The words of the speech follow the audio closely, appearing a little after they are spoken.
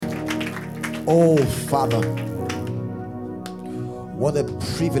Oh, Father, what a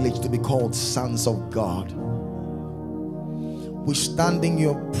privilege to be called sons of God. We stand in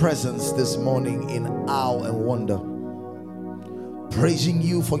your presence this morning in awe and wonder, praising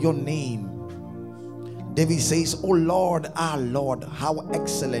you for your name. David says, oh Lord, our Lord, how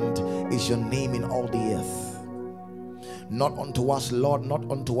excellent is your name in all the earth. Not unto us, Lord, not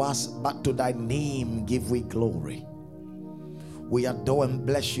unto us, but to thy name give we glory. We adore and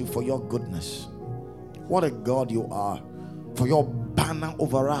bless you for your goodness. What a God you are. For your banner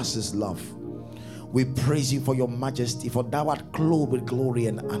over us is love. We praise you for your majesty, for thou art clothed with glory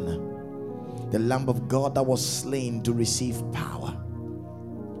and honor. The Lamb of God that was slain to receive power,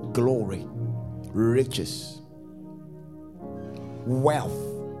 glory, riches, wealth,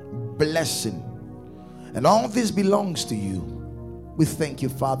 blessing, and all this belongs to you. We thank you,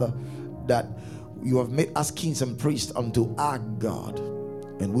 Father, that you have made us kings and priests unto our God,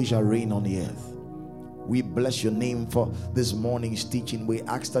 and we shall reign on the earth. We bless your name for this morning's teaching. We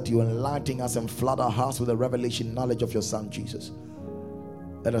ask that you enlighten us and flood our hearts with the revelation knowledge of your Son Jesus.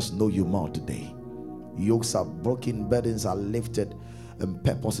 Let us know you more today. Yokes are broken, burdens are lifted, and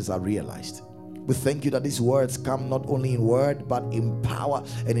purposes are realized. We thank you that these words come not only in word, but in power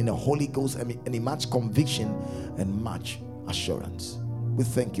and in the Holy Ghost, and in much conviction and much assurance. We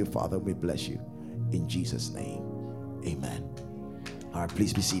thank you, Father. We bless you. In Jesus' name, amen. All right,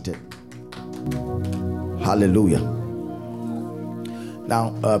 please be seated. Hallelujah.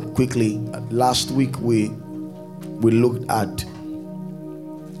 Now, quickly, last week we looked at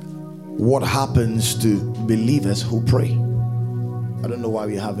what happens to believers who pray. I don't know why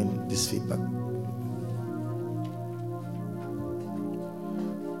we're having this feedback.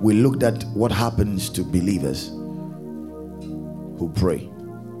 We looked at what happens to believers who pray.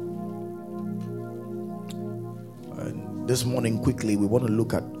 And this morning, quickly, we want to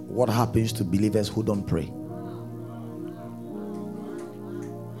look at what happens to believers who don't pray.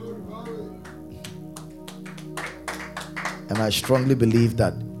 And I strongly believe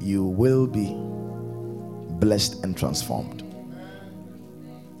that you will be blessed and transformed.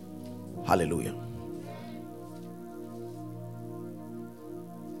 Hallelujah.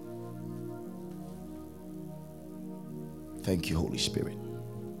 Thank you, Holy Spirit.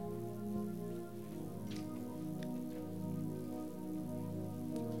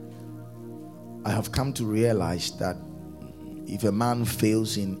 I have come to realize that if a man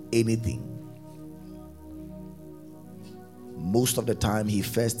fails in anything, most of the time he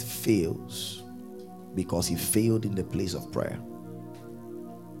first fails because he failed in the place of prayer.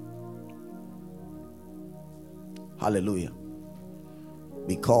 Hallelujah.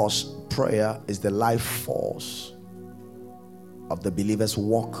 Because prayer is the life force of the believer's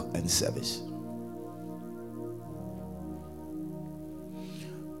walk and service.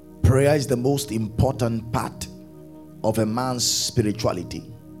 Prayer is the most important part of a man's spirituality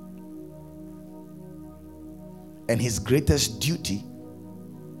and his greatest duty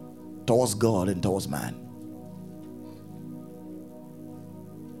towards God and towards man.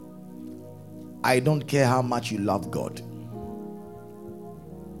 I don't care how much you love God.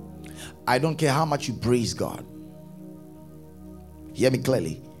 I don't care how much you praise God. Hear me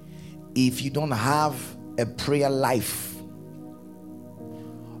clearly. If you don't have a prayer life,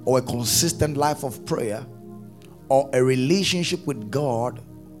 or a consistent life of prayer, or a relationship with God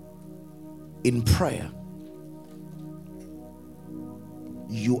in prayer,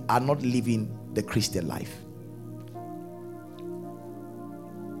 you are not living the Christian life.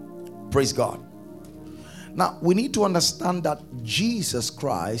 Praise God. Now, we need to understand that Jesus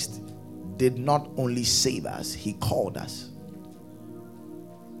Christ did not only save us, he called us.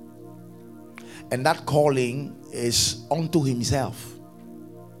 And that calling is unto himself.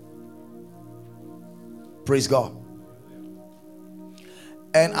 Praise God.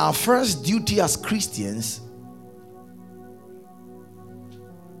 And our first duty as Christians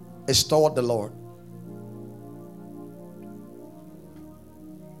is toward the Lord.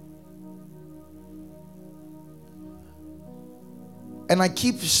 And I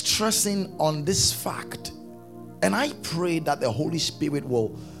keep stressing on this fact, and I pray that the Holy Spirit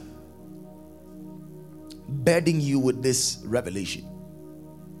will burden you with this revelation.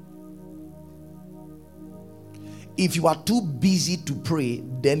 If you are too busy to pray,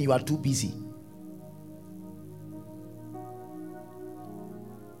 then you are too busy.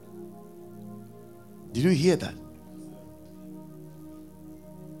 Did you hear that?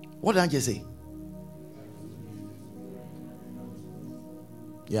 What did I just say?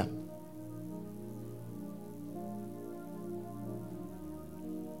 Yeah.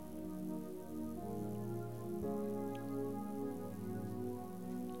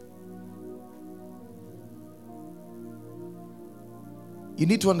 You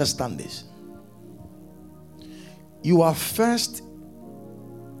need to understand this. You are first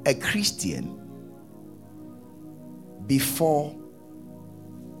a Christian before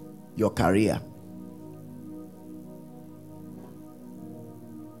your career.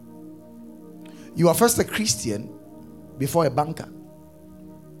 You are first a Christian before a banker.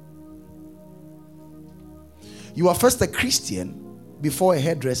 You are first a Christian before a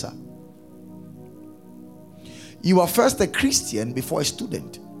hairdresser. You are first a Christian before a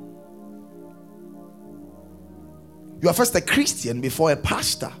student. You are first a Christian before a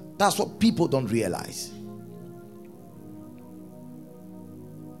pastor. That's what people don't realize.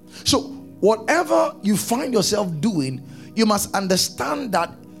 So, whatever you find yourself doing, you must understand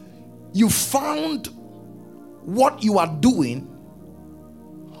that you found what you are doing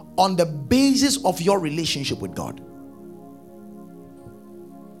on the basis of your relationship with God.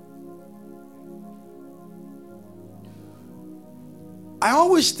 I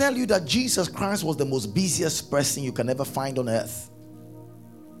always tell you that Jesus Christ was the most busiest person you can ever find on earth.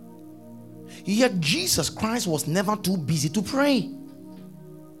 Yet Jesus Christ was never too busy to pray.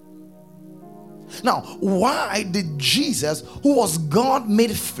 Now, why did Jesus, who was God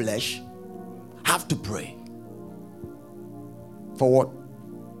made flesh, have to pray? For what?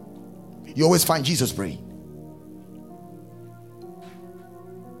 You always find Jesus praying.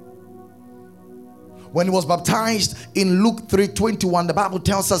 When he was baptized in Luke 3:21, the Bible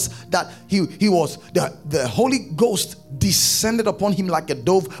tells us that he was the Holy Ghost descended upon him like a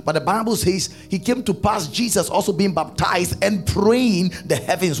dove. But the Bible says he came to pass, Jesus also being baptized and praying, the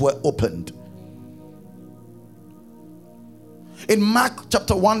heavens were opened. In Mark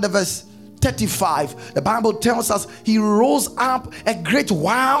chapter 1, the verse 35, the Bible tells us he rose up a great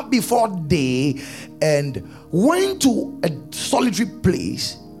while before day and went to a solitary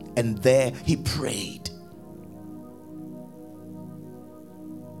place, and there he prayed.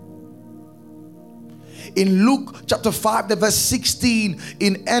 In Luke chapter 5, the verse 16,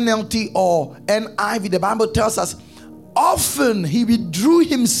 in NLT or NIV, the Bible tells us often he withdrew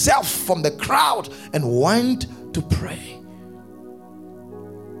himself from the crowd and went to pray.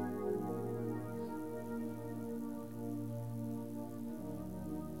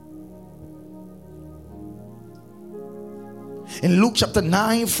 In Luke chapter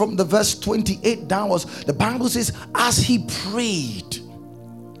 9, from the verse 28 downwards, the Bible says, as he prayed,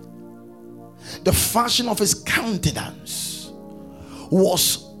 the fashion of his countenance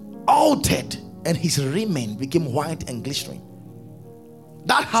was altered, and his raiment became white and glistening.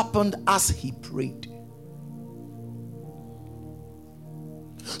 That happened as he prayed.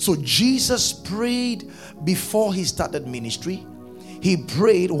 So Jesus prayed before he started ministry. He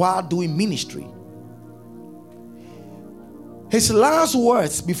prayed while doing ministry. His last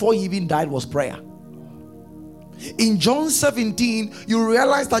words before he even died was prayer. In John 17, you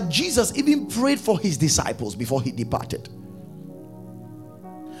realize that Jesus even prayed for his disciples before he departed.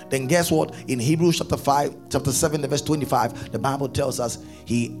 Then guess what? In Hebrews chapter 7, verse 25, the Bible tells us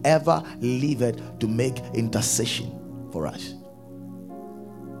he ever liveth to make intercession for us.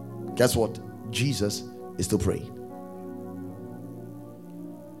 Guess what? Jesus is still praying.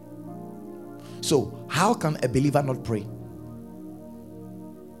 So how can a believer not pray?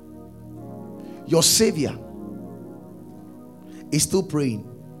 Your Savior is still praying.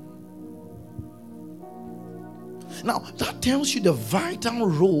 Now, that tells you the vital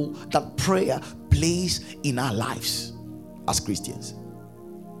role that prayer plays in our lives as Christians.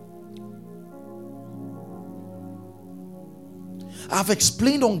 I've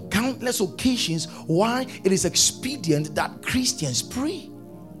explained on countless occasions why it is expedient that Christians pray.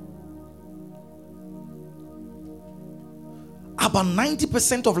 About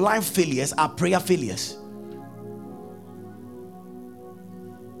 90% of life failures are prayer failures.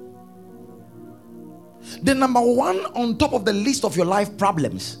 The number one on top of the list of your life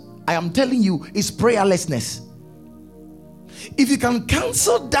problems, I am telling you, is prayerlessness. If you can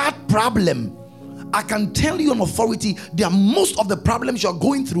cancel that problem, I can tell you on authority that most of the problems you're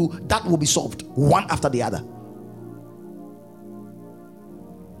going through, that will be solved one after the other.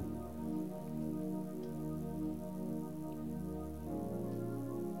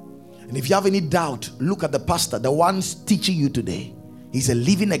 And if you have any doubt, look at the pastor, the ones teaching you today. He's a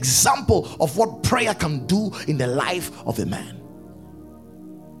living example of what prayer can do in the life of a man.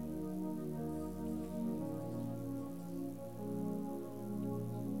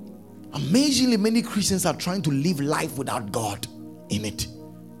 Amazingly, many Christians are trying to live life without God in it.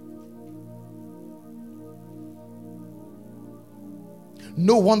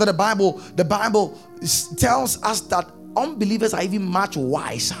 No wonder the Bible tells us that unbelievers are even much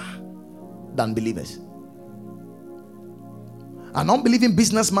wiser than believers. An unbelieving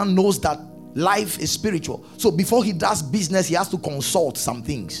businessman knows that life is spiritual. So before he does business, he has to consult some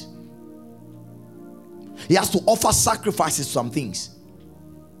things. He has to offer sacrifices to some things.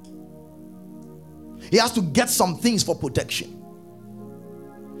 He has to get some things for protection.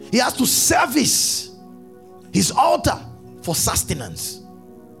 He has to service his altar for sustenance.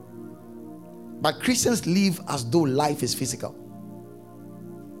 But Christians live as though life is physical.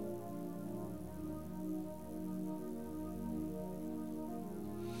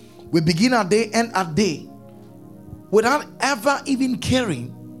 We begin our day, end our day, without ever even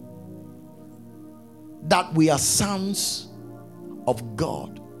caring that we are sons of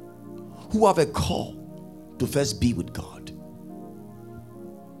God who have a call to first be with God.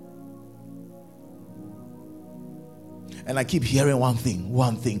 And I keep hearing one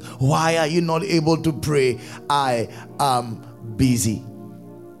thing. Why are you not able to pray? I am busy.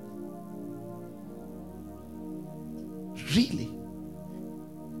 Really?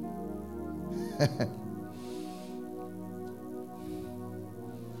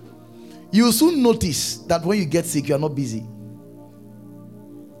 You will soon notice that when you get sick, you are not busy.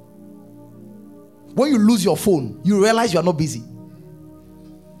 When you lose your phone, you realize you are not busy.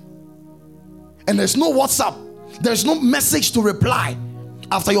 And there's no WhatsApp, there's no message to reply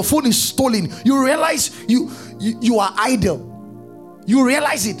after your phone is stolen. You realize you are idle. You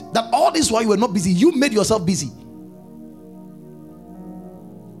realize it, that all this while you were not busy, you made yourself busy.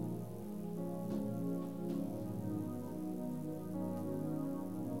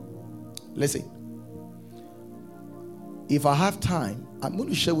 Listen, if I have time, I'm going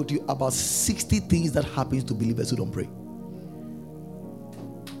to share with you about 60 things that happens to believers who don't pray.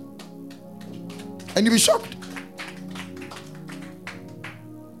 And you'll be shocked.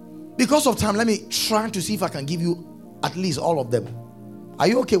 Because of time, let me try to see if I can give you at least all of them. Are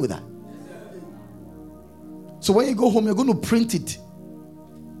you okay with that? So when you go home, you're going to print it.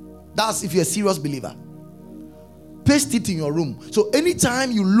 That's if you're a serious believer. Paste it in your room. So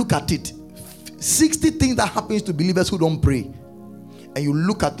anytime you look at it, 60 things that happens to believers who don't pray, and you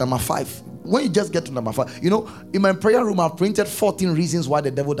look at number 5. When you just get to number 5, you know, in my prayer room I've printed 14 reasons why the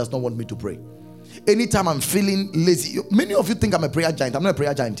devil does not want me to pray. Anytime I'm feeling lazy, many of you think I'm a prayer giant. I'm not a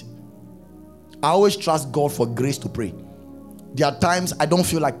prayer giant. I always trust God for grace to pray. There are times I don't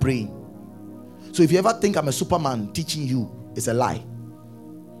feel like praying. So if you ever think I'm a Superman teaching you, it's a lie.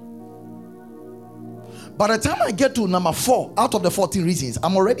 By the time I get to number 4 out of the 14 reasons,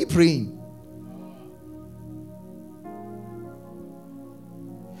 I'm already praying.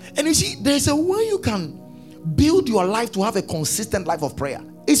 And you see, there's a way you can build your life to have a consistent life of prayer.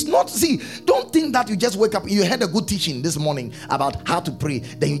 It's not, don't think that you just wake up, you heard a good teaching this morning about how to pray,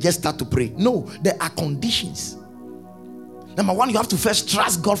 then you just start to pray. No, there are conditions. Number 1, you have to first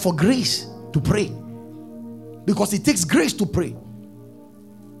trust God for grace to pray, because it takes grace to pray.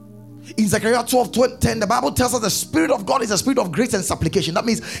 In Zechariah 12:10, the Bible tells us the Spirit of God is a spirit of grace and supplication. That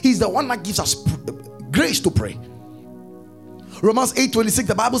means He's the one that gives us grace to pray. Romans 8:26,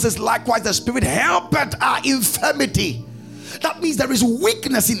 the Bible says, likewise the Spirit helpeth our infirmity. That means there is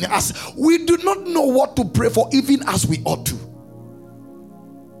weakness in us. We do not know what to pray for, even as we ought to.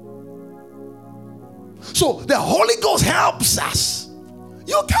 So the Holy Ghost helps us.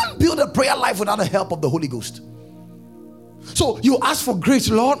 You can't build a prayer life without the help of the Holy Ghost. So you ask for grace.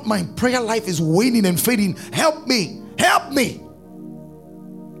 Lord, my prayer life is waning and fading. Help me. Help me.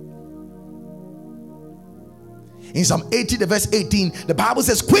 In Psalm 80, the verse 18, the Bible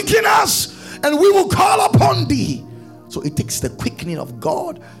says, quicken us and we will call upon thee. So it takes the quickening of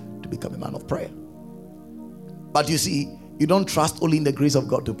God to become a man of prayer. But you see, you don't trust only in the grace of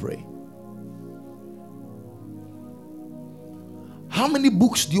God to pray. How many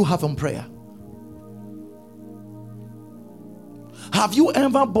books do you have on prayer? Have you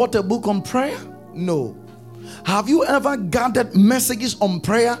ever bought a book on prayer? No. Have you ever gathered messages on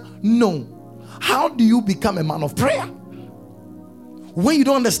prayer? No. How do you become a man of prayer? When you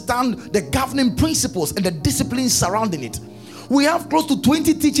don't understand the governing principles and the disciplines surrounding it. We have close to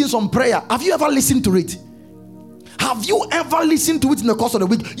 20 teachings on prayer. Have you ever listened to it? Have you ever listened to it in the course of the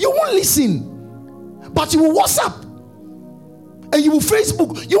week? You won't listen, but you will WhatsApp and you will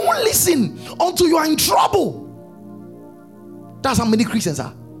Facebook. You won't listen until you are in trouble. That's how many Christians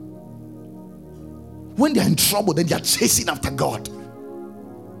are. When they are in trouble, then they are chasing after God.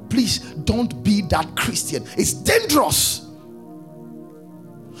 Please don't be that Christian. It's dangerous.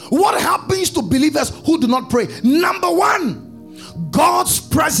 What happens to believers who do not pray? Number 1, God's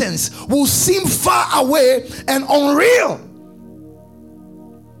presence will seem far away and unreal,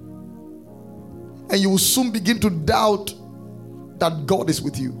 and you will soon begin to doubt that God is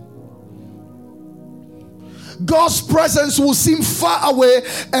with you. God's presence will seem far away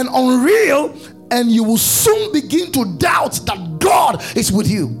and unreal, and you will soon begin to doubt that God is with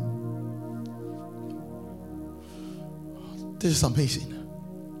you. This is amazing.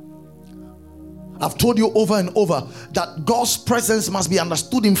 I've told you over and over that God's presence must be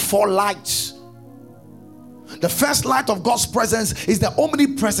understood in 4 lights. The first light of God's presence is the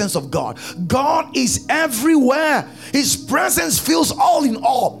omnipresence of God. God is everywhere. His presence fills all in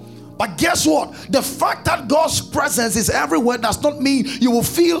all. But guess what? The fact that God's presence is everywhere does not mean you will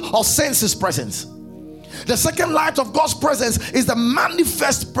feel or sense His presence. The second light of God's presence is the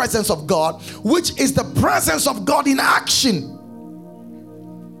manifest presence of God, which is the presence of God in action.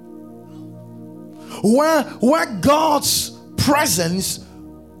 Where God's presence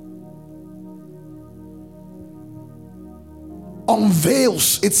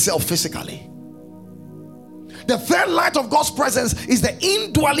unveils itself physically. The third light of God's presence is the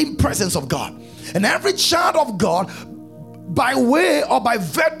indwelling presence of God. And every child of God, by way or by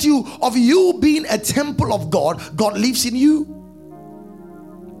virtue of you being a temple of God, God lives in you.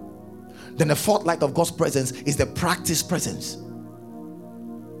 Then the fourth light of God's presence is the practice presence.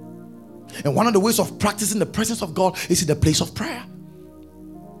 And one of the ways of practicing the presence of God is in the place of prayer.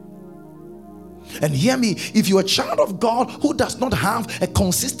 And hear me, if you're a child of God who does not have a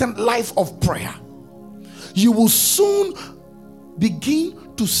consistent life of prayer, you will soon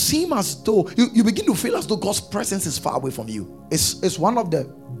begin to seem as though you begin to feel as though God's presence is far away from you. It's one of the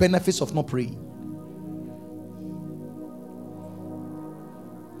benefits of not praying.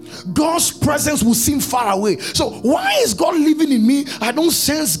 God's presence will seem far away. So why is God living in me? I don't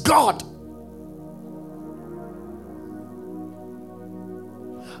sense God.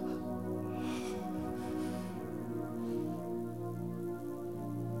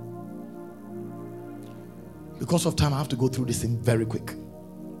 Because of time, I have to go through this thing very quick.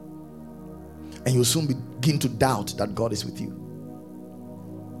 And you'll soon begin to doubt that God is with you.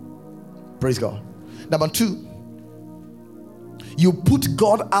 Praise God. Number 2, you put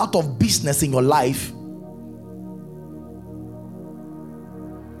God out of business in your life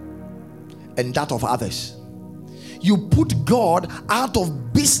and that of others. You put God out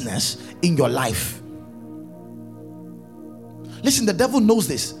of business in your life. Listen, the devil knows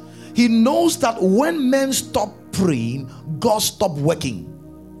this. He knows that when men stop praying, God stops working.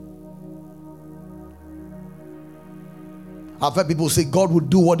 I've heard people say God will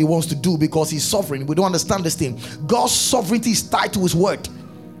do what He wants to do because He's sovereign. We don't understand this thing. God's sovereignty is tied to His word.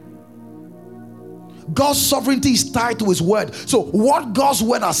 God's sovereignty is tied to His word. So what God's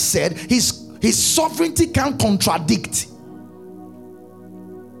word has said, His sovereignty can't contradict.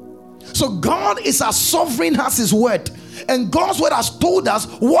 So God is as sovereign as His word. And God's word has told us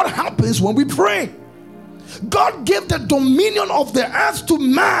what happens when we pray. God gave the dominion of the earth to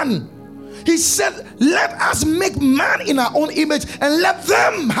man. He said, let us make man in our own image and let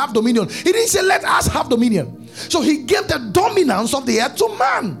them have dominion. He didn't say let us have dominion. So He gave the dominance of the earth to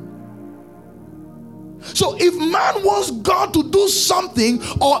man. So if man wants God to do something,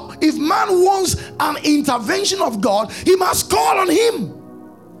 or if man wants an intervention of God, he must call on Him.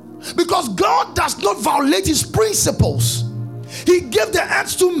 Because God does not violate His principles. He gave the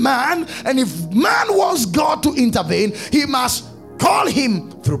earth to man, and if man wants God to intervene, he must call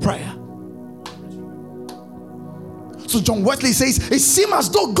Him through prayer. So John Wesley says, it seems as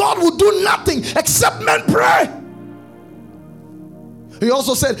though God would do nothing except men pray. He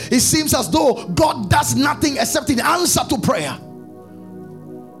also said, it seems as though God does nothing except in answer to prayer.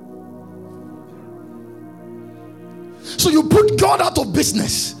 So you put God out of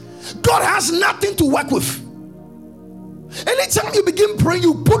business. God has nothing to work with. Anytime you begin praying,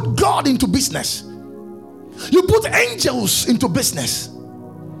 you put God into business. You put angels into business.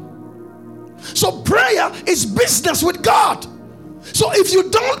 So prayer is business with God. So if you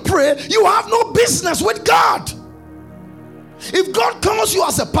don't pray, you have no business with God. If God calls you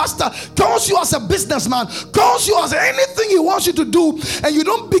as a pastor, calls you as a businessman, calls you as anything He wants you to do, and you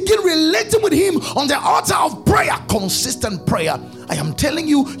don't begin relating with Him on the altar of prayer, consistent prayer, I am telling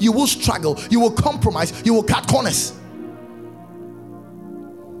you, you will struggle, you will compromise, you will cut corners.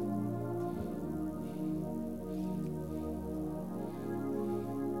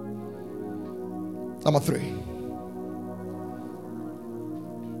 Number 3.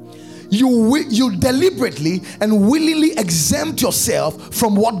 You deliberately and willingly exempt yourself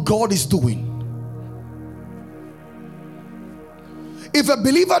from what God is doing. If a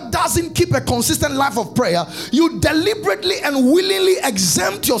believer doesn't keep a consistent life of prayer, you deliberately and willingly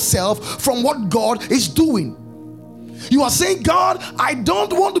exempt yourself from what God is doing. You are saying, God, I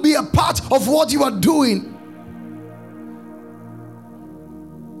don't want to be a part of what you are doing.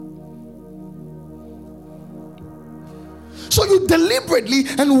 So you deliberately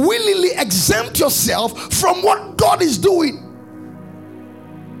and willingly exempt yourself from what God is doing.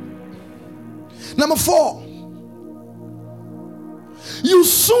 Number 4, you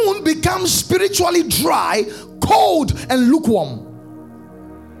soon become spiritually dry, cold, and lukewarm.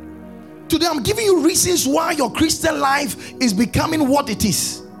 Today I'm giving you reasons why your Christian life is becoming what it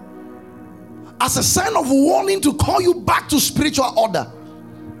is, as a sign of warning to call you back to spiritual order.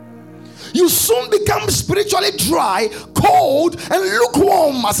 You soon become spiritually dry, cold, and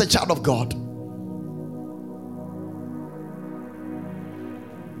lukewarm as a child of God.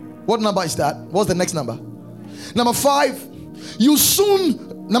 What number is that? What's the next number? Number 5, your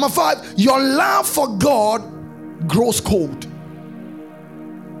love for God grows cold.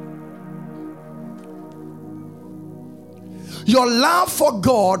 Your love for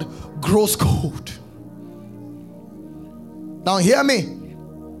God grows cold. Now hear me.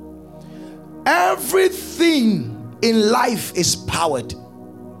 Everything in life is powered.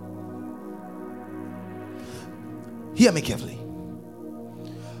 Hear me carefully.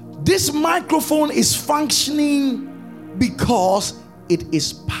 This microphone is functioning because it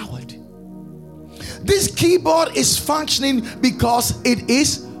is powered. This keyboard is functioning because it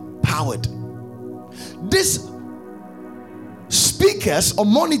is powered. These speakers or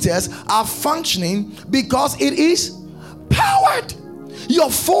monitors are functioning because it is powered.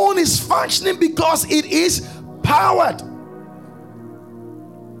 Your phone is functioning because it is powered.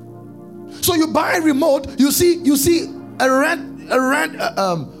 So you buy a remote, you see a red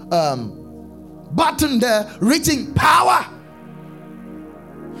button there written power.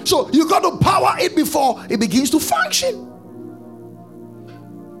 So you got to power it before it begins to function.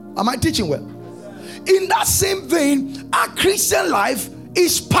 Am I teaching well? In that same vein, our Christian life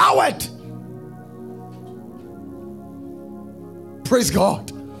is powered. Praise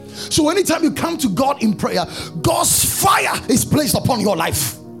God. So anytime you come to God in prayer, God's fire is placed upon your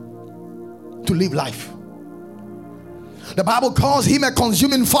life to live life. The Bible calls him a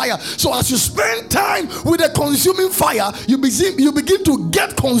consuming fire. So as you spend time with a consuming fire, you begin to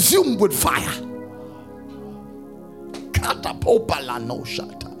get consumed with fire.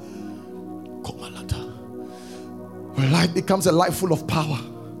 When life becomes a life full of power.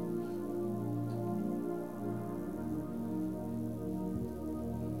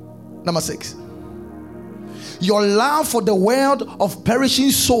 Number 6, your love for the world of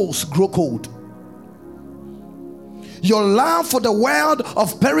perishing souls grow cold. Your love for the world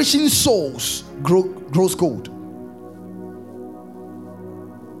of perishing souls grows cold.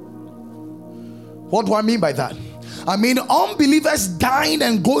 What do I mean by that? I mean, unbelievers dying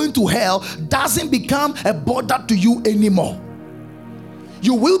and going to hell doesn't become a bother to you anymore.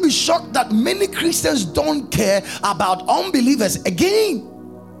 You will be shocked that many Christians don't care about unbelievers again.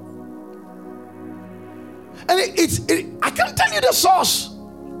 And I can't tell you the source.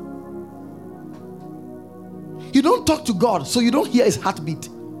 You don't talk to God, so you don't hear his heartbeat.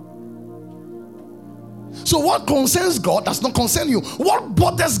 So what concerns God does not concern you. What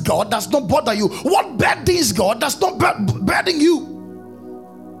bothers God does not bother you. What burdens God does not burden you.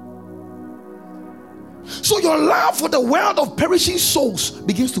 So your love for the world of perishing souls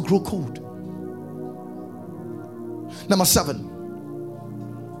begins to grow cold. Number 7,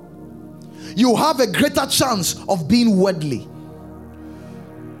 you have a greater chance of being worldly.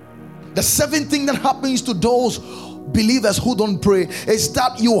 The 7th thing that happens to those believers who don't pray is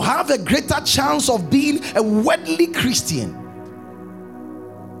that you have a greater chance of being a worldly Christian.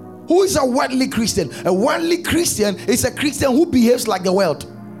 Who is a worldly Christian? A worldly Christian is a Christian who behaves like the world.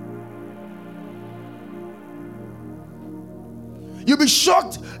 You'll be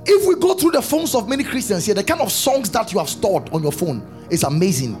shocked if we go through the phones of many Christians here. The kind of songs that you have stored on your phone is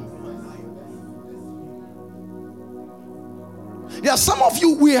amazing. There are some of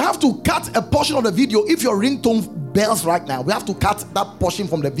you, we have to cut a portion of the video. If your ringtone bells right now, we have to cut that portion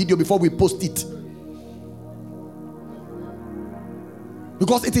from the video before we post it,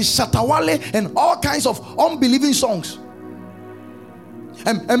 because it is Shatawale and all kinds of unbelieving songs.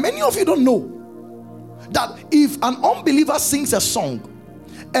 And many of you don't know that if an unbeliever sings a song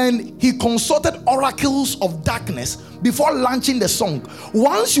and he consulted oracles of darkness before launching the song,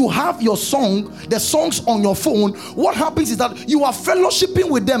 once you have your song, the songs on your phone, what happens is that you are fellowshipping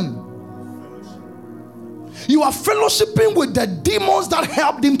with them. You are fellowshipping with the demons that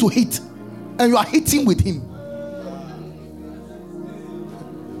helped him to hit, and you are hitting with him.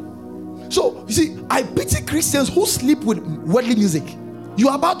 So you see, I pity Christians who sleep with worldly music. You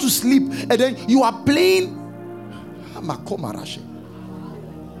are about to sleep and then you are playing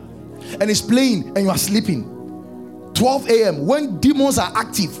and it's playing and you are sleeping. 12 a.m. when demons are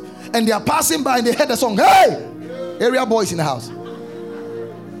active and they are passing by and they heard the song, hey, Area boys in the house.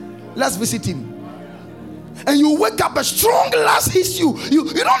 Let's visit him. And you wake up, a strong lust hits you. You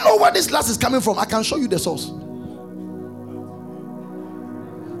don't know where this lust is coming from. I can show you the source.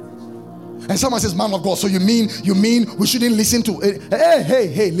 And someone says, man of God, so you mean we shouldn't listen to it?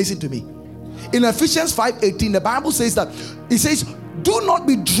 Hey, listen to me. In Ephesians 5:18, the Bible says that, it says, do not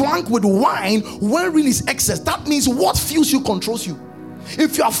be drunk with wine wherein is excess. That means what fills you controls you.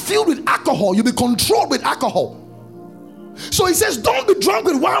 If you are filled with alcohol, you'll be controlled with alcohol. So he says, don't be drunk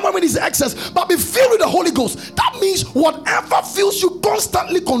with wine when it is excess, but be filled with the Holy Ghost. That means whatever fills you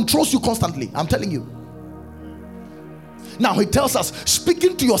constantly controls you constantly. I'm telling you. Now he tells us,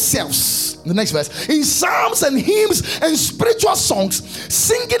 speaking to yourselves, the next verse, in psalms and hymns and spiritual songs,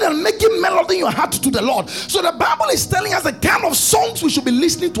 singing and making melody in your heart to the Lord. So the Bible is telling us the kind of songs we should be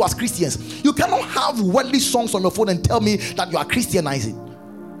listening to as Christians. You cannot have worldly songs on your phone and tell me that you are Christianizing.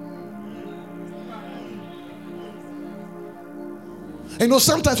 You know,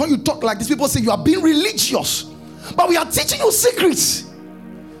 sometimes when you talk like this, people say you are being religious, but we are teaching you secrets.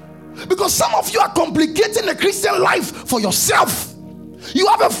 Because some of you are complicating the Christian life for yourself. You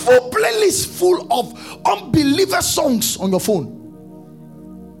have a full playlist full of unbeliever songs on your phone.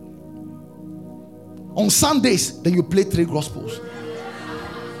 On Sundays, then you play 3 gospels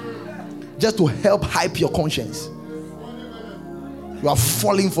just to help hype your conscience. You are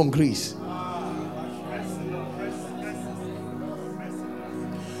falling from grace.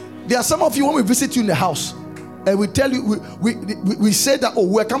 There are some of you, when we visit you in the house and we tell you, we say that, oh,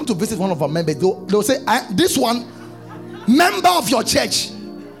 we're coming to visit one of our members. They'll say, this one, member of your church.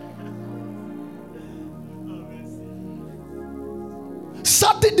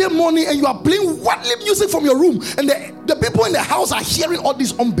 Saturday morning, and you are playing worldly music from your room, and the people in the house are hearing all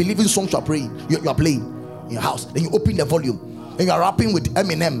these unbelieving songs you are praying. You are playing in your house. Then you open the volume and you are rapping with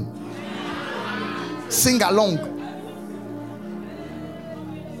Eminem. Sing along.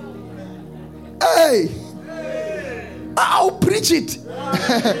 Hey, I'll preach it.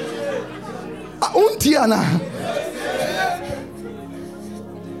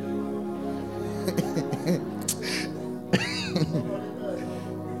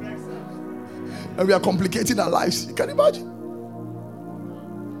 And we are complicating our lives. You can imagine.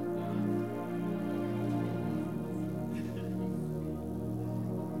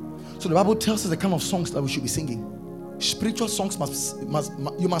 So the Bible tells us the kind of songs that we should be singing. Spiritual songs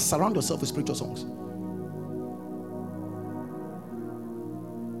you must surround yourself with spiritual songs.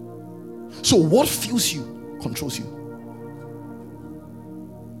 So what fills you controls you.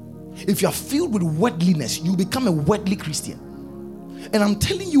 If you are filled with worldliness, you become a worldly Christian. And I'm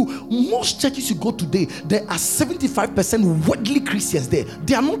telling you, most churches you go today, there are 75% worldly Christians there.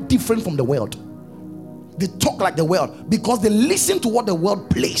 They are not different from the world. They talk like the world because they listen to what the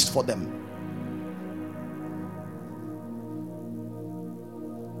world plays for them.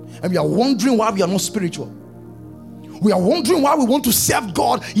 And we are wondering why we are not spiritual. We are wondering why we want to serve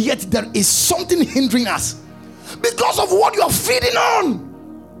God, yet there is something hindering us because of what you are feeding on.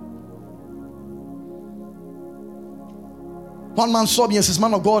 One man saw me and says,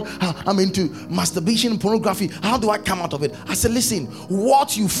 man of God, I'm into masturbation and pornography. How do I come out of it? I said, listen,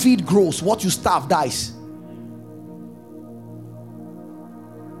 what you feed grows, what you starve dies.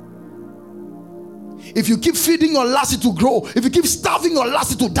 If you keep feeding your lust, it will grow. If you keep starving your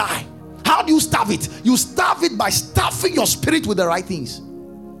lust, it will die. How do you starve it? You starve it by stuffing your spirit with the right things.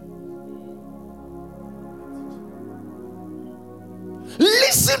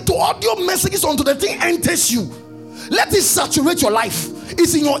 Listen to audio messages until the thing enters you. Let it saturate your life.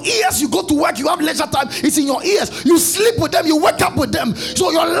 It's in your ears. You go to work, you have leisure time. It's in your ears. You sleep with them, you wake up with them.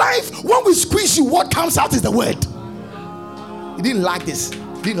 So your life, when we squeeze you, what comes out is the word. You didn't like this.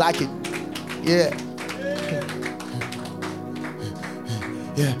 You didn't like it. Yeah.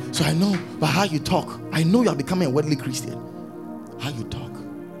 Yeah, so I know by how you talk, I know you are becoming a worldly Christian. How you talk.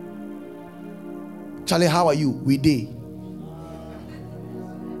 Charlie, how are you? We day.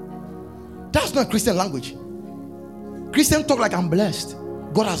 That's not Christian language. Christian talk like I'm blessed.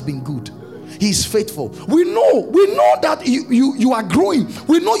 God has been good. He is faithful. We know that you are growing.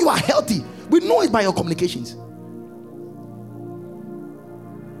 We know you are healthy. We know it by your communications.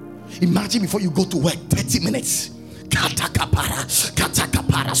 Imagine before you go to work, 30 minutes.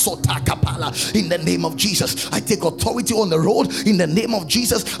 In the name of Jesus, I take authority on the road. In the name of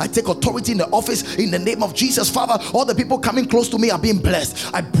Jesus, I take authority in the office. In the name of Jesus, Father, all the people coming close to me are being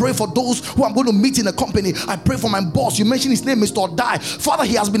blessed. I pray for those who I'm going to meet in the company. I pray for my boss. You mentioned his name, Mr. Odai. Father,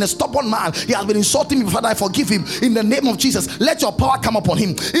 he has been a stubborn man. He has been insulting me. Father, I forgive him. In the name of Jesus, let your power come upon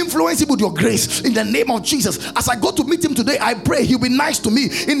him. Influence him with your grace. In the name of Jesus, as I go to meet him today, I pray he'll be nice to me.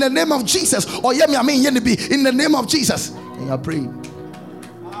 In the name of Jesus. Or in the name of Jesus. And I pray.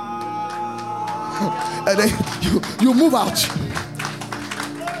 And then you move out.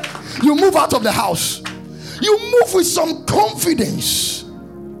 You move out of the house. You move with some confidence.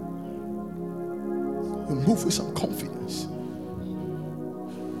 You move with some confidence.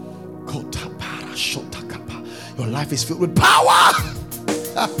 Your life is filled with power.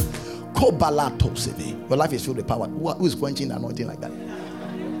 Your life is filled with power. Who is quenching the anointing like that?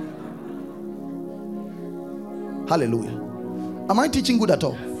 Hallelujah. Am I teaching good at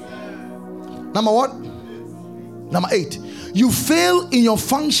all? Number what? Number 8. You fail in your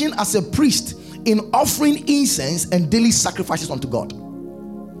function as a priest in offering incense and daily sacrifices unto God.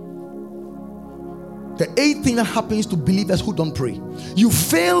 The 8th thing that happens to believers who don't pray. You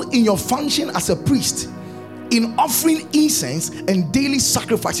fail in your function as a priest in offering incense and daily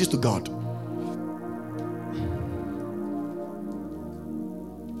sacrifices to God.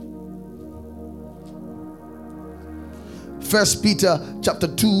 First Peter chapter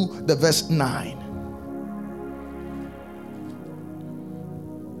 2, the verse 9.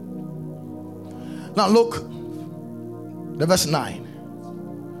 Now look, the verse 9.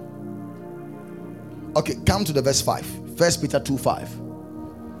 Okay, come to the verse 5. First Peter 2, 5.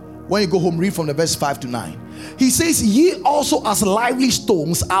 When you go home, read from the verse 5 to 9. He says, ye also as lively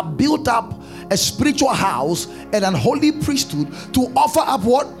stones are built up a spiritual house and an holy priesthood to offer up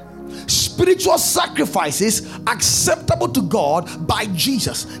what? Spiritual sacrifices acceptable to God by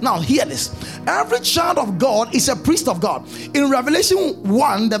Jesus. Now hear this. Every child of God is a priest of God. In Revelation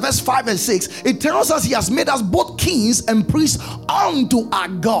 1, the verse 5 and 6, it tells us he has made us both kings and priests unto our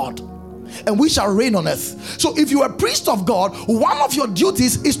God, and we shall reign on earth. So if you are a priest of God, one of your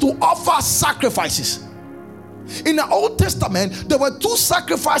duties is to offer sacrifices. In the Old Testament, there were 2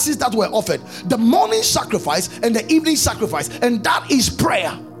 sacrifices that were offered: the morning sacrifice and the evening sacrifice, and that is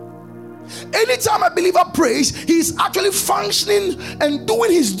prayer. Anytime a believer prays, he is actually functioning and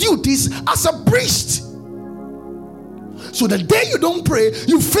doing his duties as a priest. So the day you don't pray,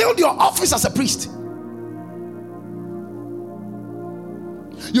 you failed your office as a priest.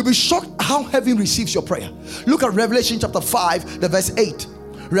 You'll be shocked how heaven receives your prayer. Look at Revelation chapter 5, the verse 8.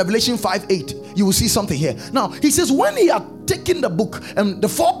 Revelation 5:8. You will see something here. Now he says, when he had taken the book, and the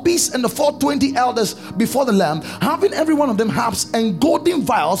 4 beasts and the 420 elders before the Lamb, having every one of them harps and golden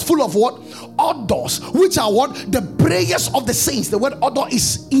vials full of what? Odors, which are what? The prayers of the saints. The word odor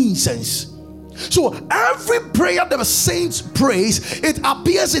is incense. So every prayer the saints praise, it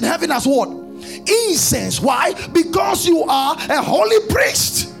appears in heaven as what? Incense. Why? Because you are a holy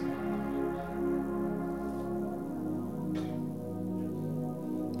priest.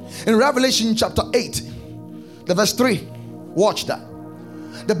 In Revelation chapter 8, the verse 3, watch that.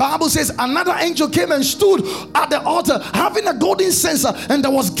 The Bible says, another angel came and stood at the altar, having a golden censer, and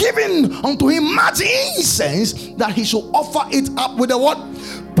there was given unto him much incense, that he should offer it up with the what?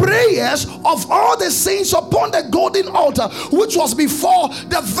 Prayers of all the saints upon the golden altar, which was before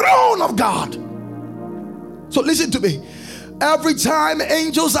the throne of God. So listen to me. Every time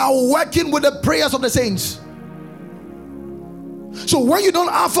angels are working with the prayers of the saints. So when you don't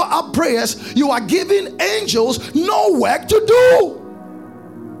offer up prayers, you are giving angels no work to do.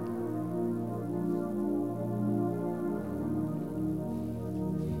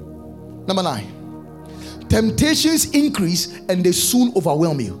 Number 9. Temptations increase and they soon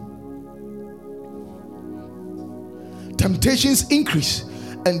overwhelm you. Temptations increase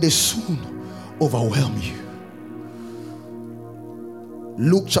and they soon overwhelm you.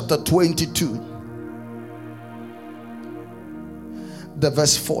 Luke chapter 22, the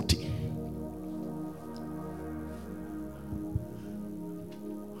verse 40.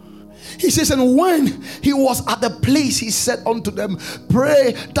 He says, and when he was at the place, he said unto them,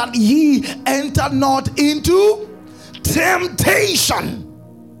 pray that ye enter not into temptation.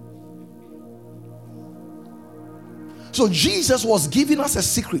 So Jesus was giving us a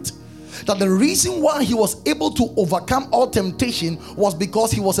secret, that the reason why he was able to overcome all temptation was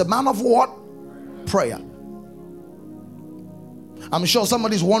because he was a man of what? Prayer. I'm sure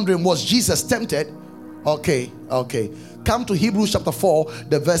somebody's wondering, was Jesus tempted? Okay. Come to Hebrews chapter 4,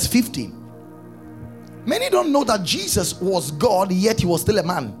 the verse 15. Many don't know that Jesus was God, yet he was still a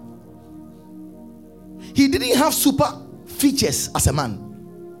man. he didn't have super features as a man.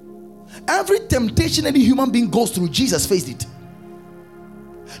 Every temptation any human being goes through, Jesus faced it.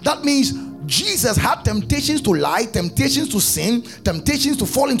 That means Jesus had temptations to lie, temptations to sin, temptations to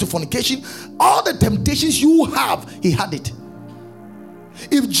fall into fornication. All the temptations you have, he had it.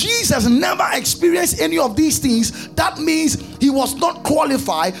 If Jesus never experienced any of these things, that means he was not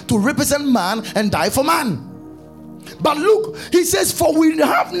qualified to represent man and die for man. But look, he says, for we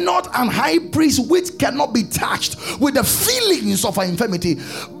have not an high priest which cannot be touched with the feelings of our infirmity,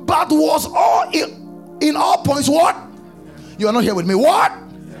 but was all in all points what? You are not here with me. What?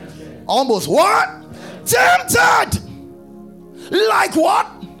 Almost what? Tempted. Like what?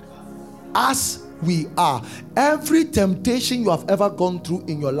 As we are. Every temptation you have ever gone through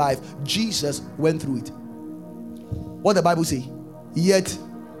in your life, Jesus went through it. What the Bible say? Yet.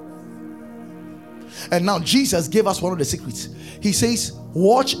 And now Jesus gave us one of the secrets. He says,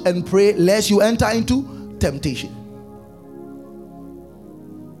 watch and pray lest you enter into temptation.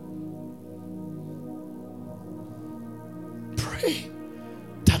 Pray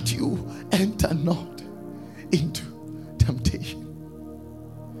that you enter not into temptation.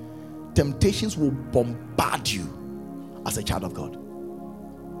 Temptations will bombard you as a child of God.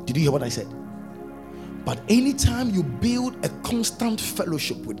 Did you hear what I said? But anytime you build a constant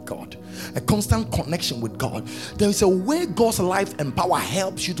fellowship with God, a constant connection with God, there is a way God's life and power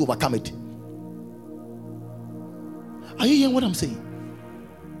helps you to overcome it. Are you hearing what I'm saying?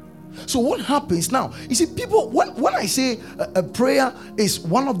 So what happens now? You see, people, when I say a prayer is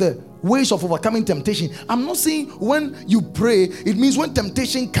one of the ways of overcoming temptation, I'm not saying when you pray, it means when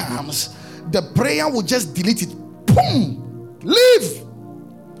temptation comes, the prayer will just delete it. Boom! Leave!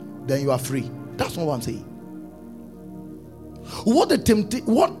 Then you are free. That's not what I'm saying. What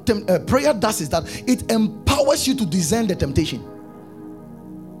prayer does is that it empowers you to discern the temptation.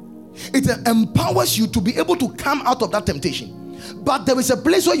 It empowers you to be able to come out of that temptation. But there is a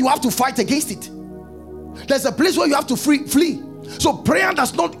place where you have to fight against it. There's a place where you have to flee. So prayer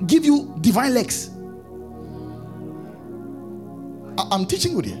does not give you divine legs. I'm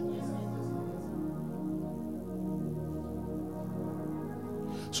teaching you here.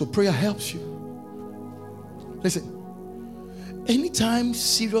 So prayer helps you. Listen, anytime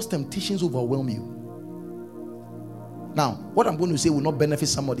serious temptations overwhelm you. Now, what I'm going to say will not benefit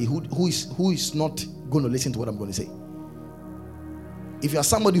somebody who is not going to listen to what I'm going to say. If you are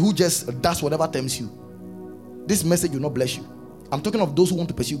somebody who just does whatever tempts you, this message will not bless you. I'm talking of those who want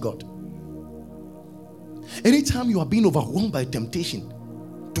to pursue God. Anytime you are being overwhelmed by temptation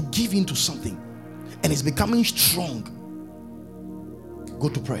to give in to something and it's becoming strong, go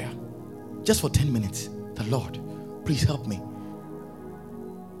to prayer just for 10 minutes. The Lord, please help me.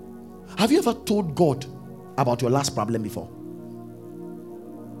 Have you ever told God about your last problem before?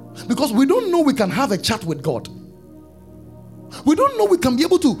 Because we don't know we can have a chat with God. We don't know we can be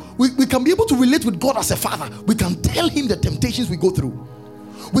able to relate with God as a father. We can tell him the temptations we go through.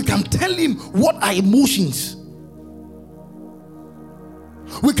 We can tell him what our emotions.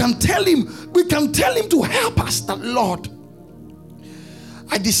 We can tell him to help us that, Lord,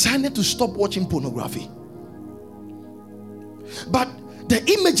 I decided to stop watching pornography. But the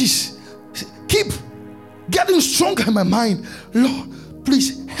images keep getting stronger in my mind. Lord,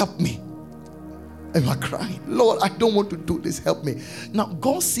 please help me. And you are crying, Lord, I don't want to do this, help me. Now,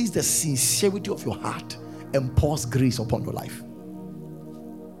 God sees the sincerity of your heart and pours grace upon your life.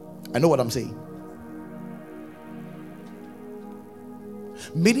 I know what I'm saying.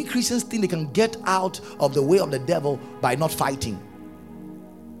 Many Christians think they can get out of the way of the devil by not fighting.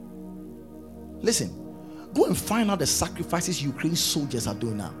 Listen, go and find out the sacrifices Ukraine soldiers are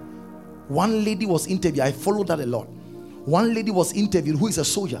doing now. One lady was interviewed, I followed that a lot. One lady was interviewed who is a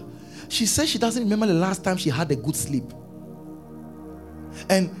soldier. She said she doesn't remember the last time she had a good sleep.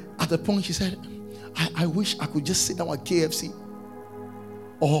 And at the point she said, I wish I could just sit down at KFC.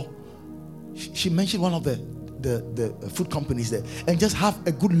 Or she mentioned one of the food companies there and just have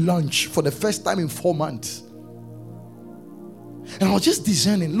a good lunch for the first time in 4 months. And I was just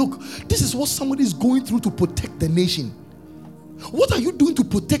discerning, look, this is what somebody is going through to protect the nation. What are you doing to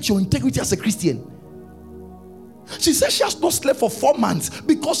protect your integrity as a Christian? She said she has not slept for 4 months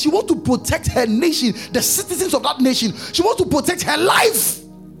because she wants to protect her nation, the citizens of that nation. She wants to protect her life.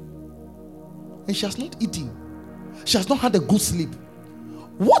 And she has not eaten. She has not had a good sleep.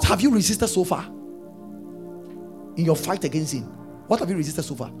 What have you resisted so far in your fight against sin? What have you resisted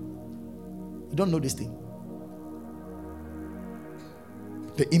so far? You don't know this thing.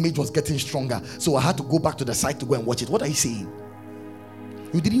 The image was getting stronger, so I had to go back to the site to go and watch it. What are you saying?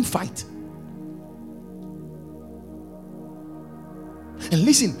 You didn't fight. And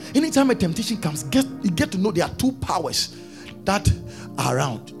listen, anytime a temptation comes, you get to know there are two powers that are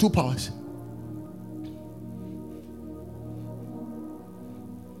around. Two powers.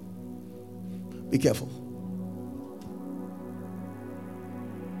 Be careful.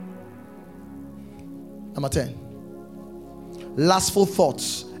 Number 10. Lustful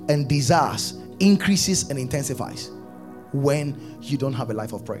thoughts and desires increases and intensifies when you don't have a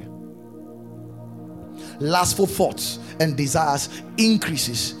life of prayer. Lustful thoughts and desires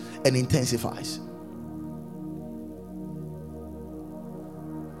increases and intensifies.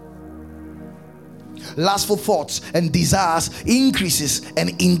 Lustful thoughts and desires increases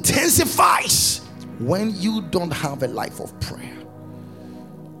and intensifies when you don't have a life of prayer.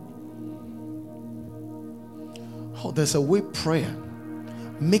 Oh, there's a way prayer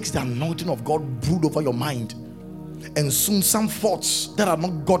makes the anointing of God brood over your mind, and soon some thoughts that are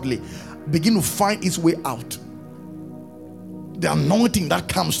not godly begin to find its way out. The anointing that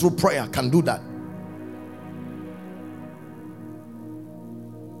comes through prayer can do that.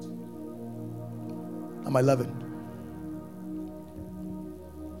 Number 11.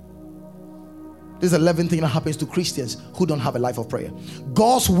 This is the 11th thing that happens to Christians who don't have a life of prayer.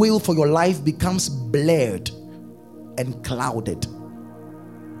 God's will for your life becomes blurred and clouded.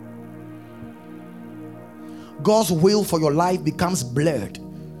 God's will for your life becomes blurred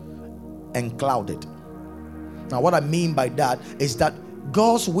and clouded. Now, what I mean by that is that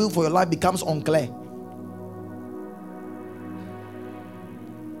God's will for your life becomes unclear.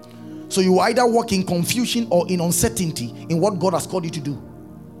 So you either walk in confusion or in uncertainty in what God has called you to do.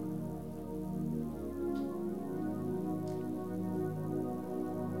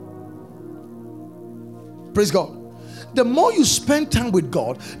 Praise God. The more you spend time with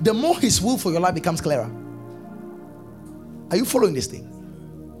God, the more His will for your life becomes clearer. Are you following this thing?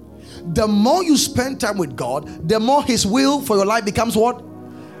 The more you spend time with God, the more His will for your life becomes what?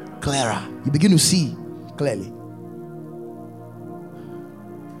 Clearer. You begin to see clearly.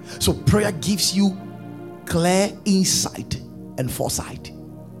 So prayer gives you clear insight and foresight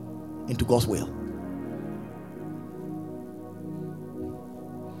into God's will.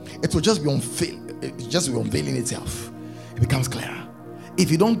 It will just be unveiling itself. It becomes clearer. If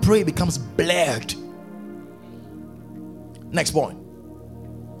you don't pray, it becomes blurred. Next point.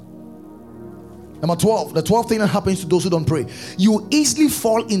 Number 12. The 12th thing that happens to those who don't pray. You easily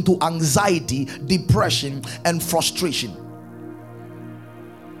fall into anxiety, depression, and frustration.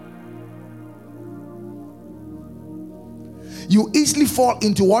 You easily fall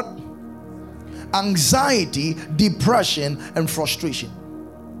into what? Anxiety, depression, and frustration.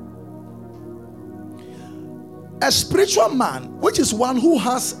 A spiritual man, which is one who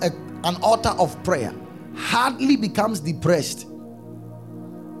has an altar of prayer, hardly becomes depressed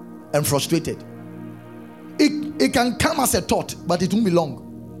and frustrated. It can come as a thought, but it won't be long.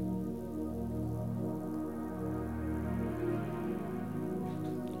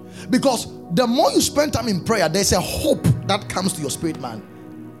 Because the more you spend time in prayer, there's a hope that comes to your spirit man.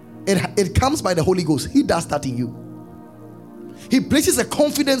 It comes by the Holy Ghost. He does that in you. He places a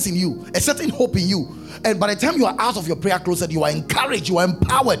confidence in you, a certain hope in you. And by the time you are out of your prayer closet, you are encouraged, you are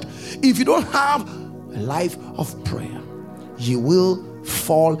empowered. If you don't have a life of prayer, you will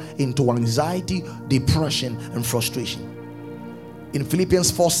fall into anxiety, depression, and frustration. In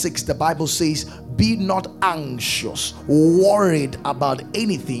Philippians 4:6, the Bible says, be not anxious, worried about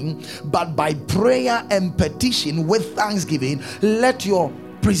anything, but by prayer and petition with thanksgiving,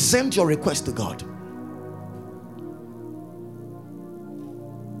 present your request to God.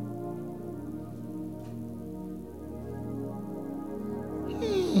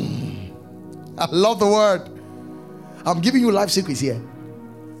 I love the word. I'm giving you life secrets here.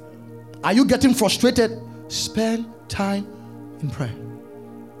 Are you getting frustrated? Spend time in prayer.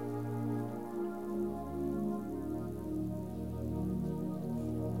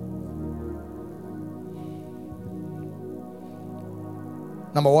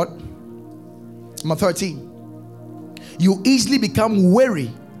 Number what? Number 13. You easily become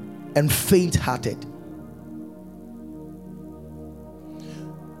weary and faint-hearted.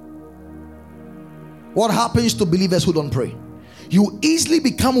 What happens to believers who don't pray? You easily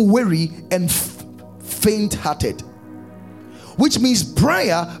become weary and faint-hearted, which means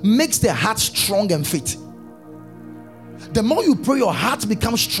prayer makes the heart strong and fit. The more you pray, your heart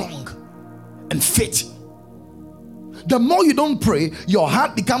becomes strong and fit. The more you don't pray, your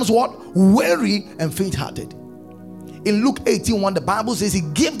heart becomes what? Weary and faint-hearted. In Luke 18:1, the Bible says He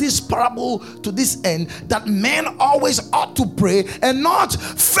gave this parable to this end, that men always ought to pray and not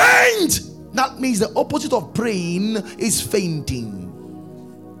faint. That means the opposite of praying is fainting.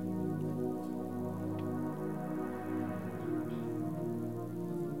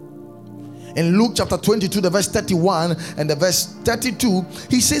 In Luke chapter 22, the verse 31 and the verse 32,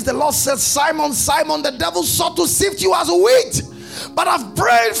 he says, the Lord said, Simon, Simon, the devil sought to sift you as wheat, but I've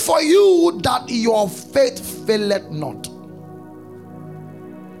prayed for you that your faith faileth not.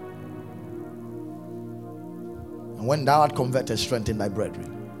 And when thou art converted, strengthen thy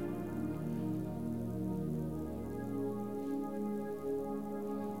brethren.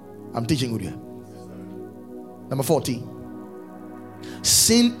 I'm teaching with you. Number 14.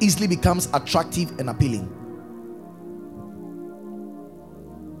 Sin easily becomes attractive and appealing.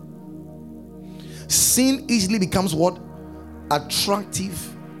 Sin easily becomes what?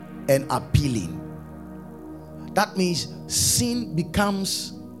 Attractive and appealing. That means sin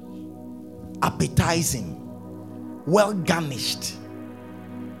becomes appetizing, well garnished.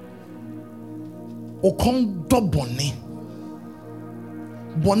 Okondo bone.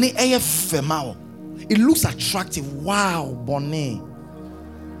 Bone eye female. It looks attractive. Wow, bone.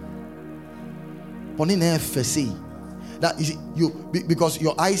 Bone na fese. That is you, because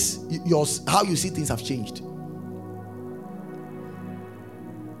your eyes, your how you see things have changed.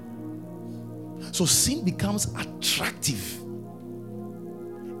 So sin becomes attractive.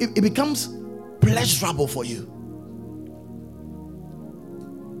 It becomes pleasurable for you.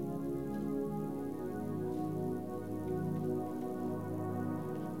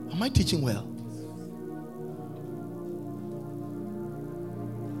 Am I teaching well?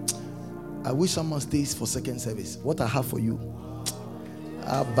 I wish someone stays for second service. What I have for you.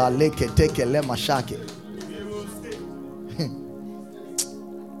 Am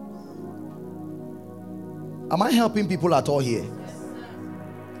I helping people at all here?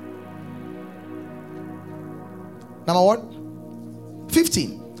 Number one,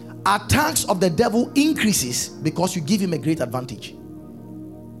 15. Attacks of the devil increases because you give him a great advantage.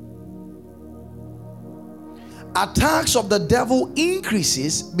 Attacks of the devil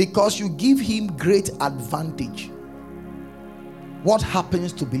increases because you give him great advantage. What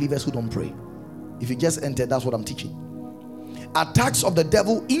happens to believers who don't pray? If you just entered, that's what I'm teaching. Attacks of the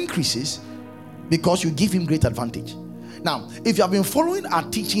devil increases because you give him great advantage. Now, if you have been following our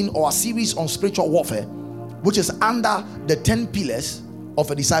teaching or a series on spiritual warfare, which is under the 10 pillars of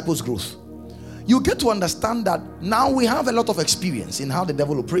a disciple's growth, you get to understand that now we have a lot of experience in how the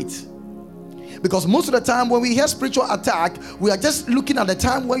devil operates. Because most of the time when we hear spiritual attack, we are just looking at the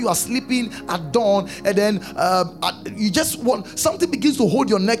time when you are sleeping at dawn, and then you just want something begins to hold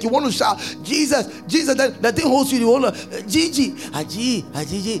your neck. You want to shout, Jesus, Jesus. Then the thing holds you. You hold Gigi, Jesus.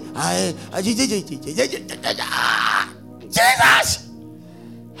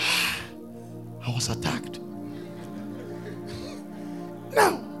 I was attacked.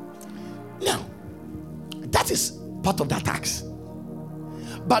 Now, that is part of the attacks.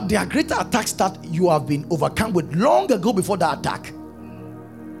 But there are greater attacks that you have been overcome with long ago before the attack.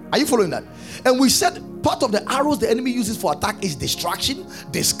 Are you following that? And we said part of the arrows the enemy uses for attack is distraction,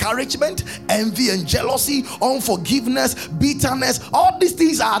 discouragement, envy and jealousy, unforgiveness, bitterness. All these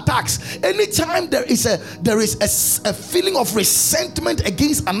things are attacks. Anytime there is a feeling of resentment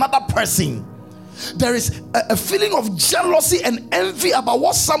against another person, there is a feeling of jealousy and envy about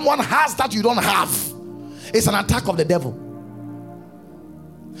what someone has that you don't have, it's an attack of the devil.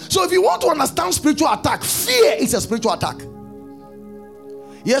 So if you want to understand spiritual attack, fear is a spiritual attack.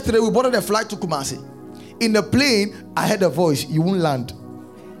 Yesterday we boarded a flight to Kumasi. In the plane, I heard a voice, you won't land.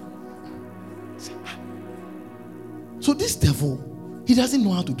 So this devil, he doesn't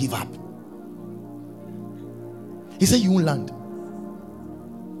know how to give up. He said, you won't land.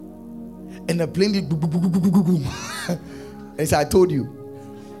 And the plane did boom, boom, boom, boom, boom, boom. And he said, I told you.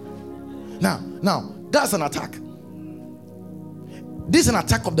 Now, that's an attack. This is an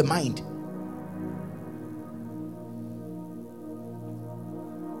attack of the mind.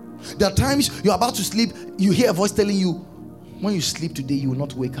 There are times you're about to sleep, you hear a voice telling you, when you sleep today, you will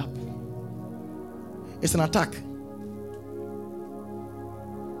not wake up. It's an attack.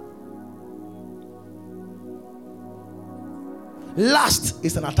 Lust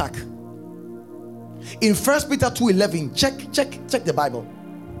is an attack. In 1 Peter 2:11, check the Bible.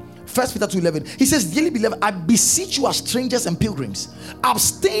 1 Peter 2:11, he says, dearly beloved, I beseech you as strangers and pilgrims,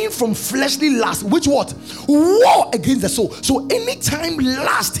 abstain from fleshly lust, which what? War against the soul. So anytime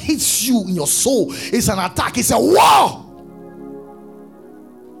lust hits you in your soul, it's an attack, it's a war.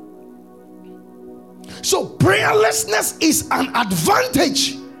 So prayerlessness is an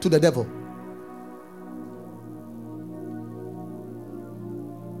advantage to the devil.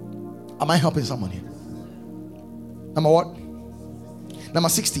 Am I helping someone here? Number what? Number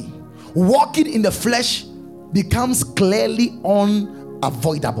 16. Walking in the flesh becomes clearly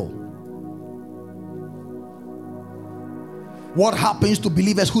unavoidable. What happens to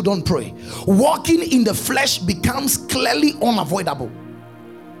believers who don't pray? Walking in the flesh becomes clearly unavoidable.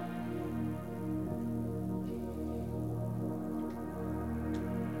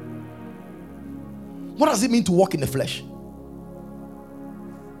 What does it mean to walk in the flesh?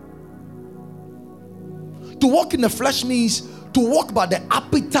 To walk in the flesh means to walk by the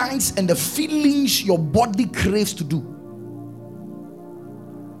appetites and the feelings your body craves to do.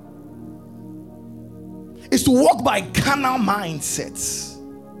 It's to walk by carnal mindsets.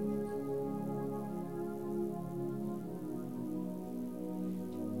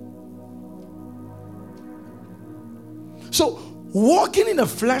 So walking in the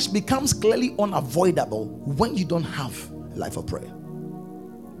flesh becomes clearly unavoidable when you don't have a life of prayer.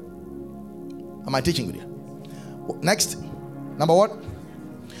 Am I teaching with you? Next, number one,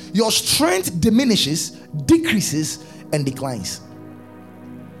 your strength diminishes, decreases, and declines.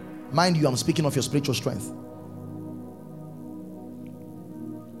 Mind you, I'm speaking of your spiritual strength.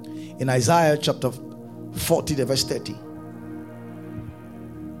 In Isaiah chapter 40, verse 30,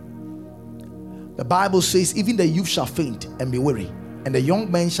 the Bible says, even the youth shall faint and be weary, and the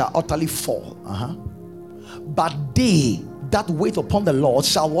young men shall utterly fall. But they that wait upon the Lord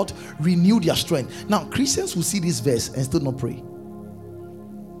shall what? Renew their strength. Now, Christians will see this verse and still not pray.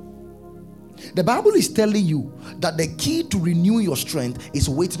 The Bible is telling you that the key to renew your strength is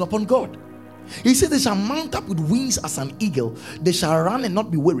waiting upon God. He said, they shall mount up with wings as an eagle. They shall run and not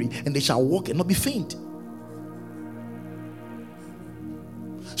be weary, and they shall walk and not be faint.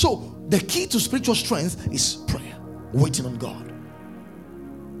 So, the key to spiritual strength is prayer, waiting on God.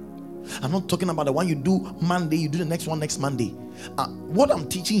 I'm not talking about the one you do Monday, you do the next one next Monday. What I'm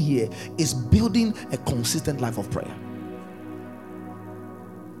teaching here is building a consistent life of prayer.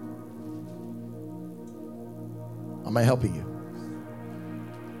 Am I helping you?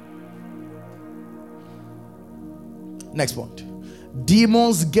 Next point.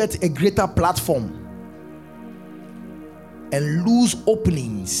 Demons get a greater platform and lose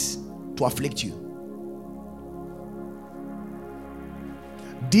openings to afflict you.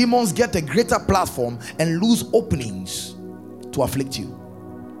 Demons get a greater platform and lose openings to afflict you.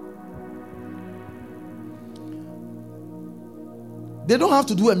 They don't have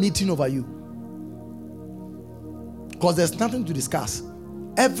to do a meeting over you, because there's nothing to discuss.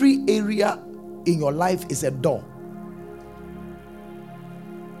 Every area in your life is a door.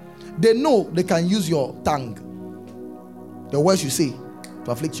 They know they can use your tongue, the words you say,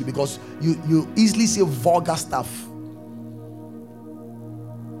 to afflict you, because you easily say vulgar stuff.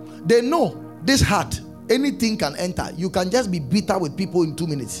 They know this heart, anything can enter. You can just be bitter with people in 2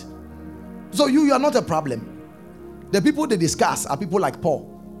 minutes. So you are not a problem. The people they discuss are people like Paul.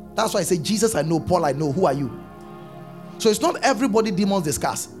 That's why I say, Jesus I know, Paul I know. Who are you? So it's not everybody demons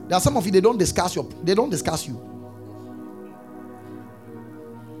discuss. There are some of you, they don't discuss you.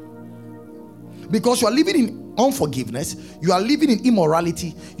 Because you are living in unforgiveness, you are living in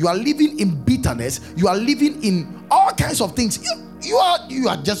immorality, you are living in bitterness, you are living in all kinds of things. You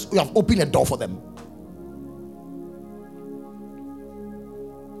have opened a door for them.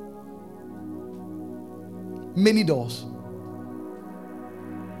 Many doors.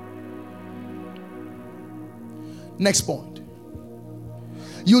 Next point.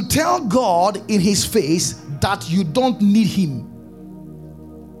 You tell God in his face that you don't need him.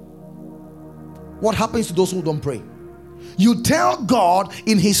 What happens to those who don't pray? You tell God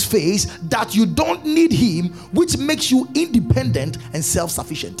in his face that you don't need him, which makes you independent and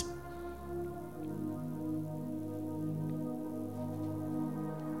self-sufficient.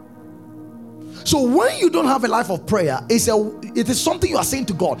 So when you don't have a life of prayer, it is something you are saying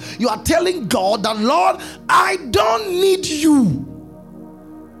to God. You are telling God that, Lord, I don't need you.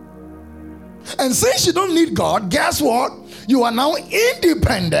 And since you don't need God, guess what? You are now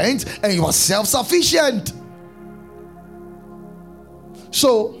independent and you are self-sufficient.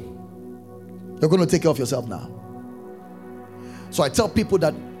 So you're going to take care of yourself now. So I tell people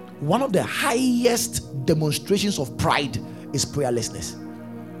that one of the highest demonstrations of pride is prayerlessness.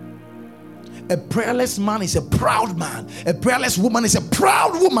 A prayerless man is a proud man. A prayerless woman is a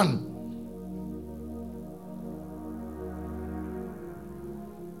proud woman.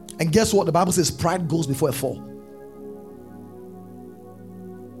 And guess what? The Bible says pride goes before a fall.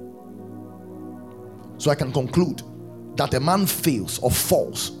 So I can conclude that a man fails or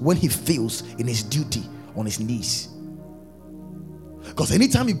falls when he fails in his duty on his knees. Because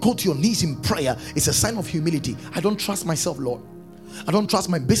anytime you go to your knees in prayer, it's a sign of humility. I don't trust myself, Lord. I don't trust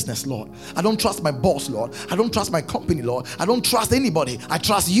my business, Lord. I don't trust my boss, Lord. I don't trust my company, Lord. I don't trust anybody. I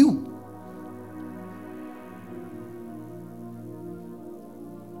trust you.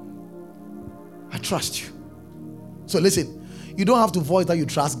 I trust you. So listen, you don't have to voice that you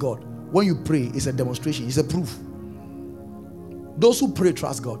trust God. When you pray, it's a demonstration, it's a proof. Those who pray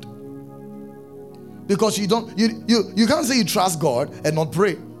trust God. Because you can't say you trust God and not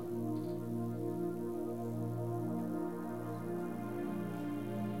pray.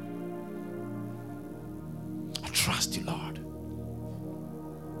 I trust you, Lord.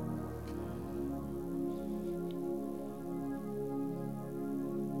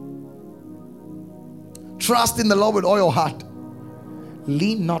 Trust in the Lord with all your heart.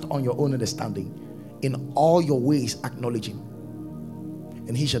 Lean not on your own understanding. In all your ways acknowledge Him,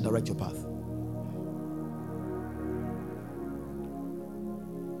 and He shall direct your path.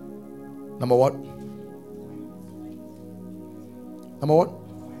 Number what? Number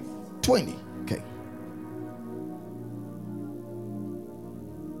what? 20. Okay.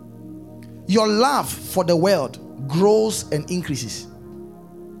 Your love for the world grows and increases.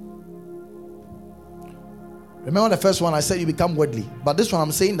 Remember the first one I said you become worldly, but this one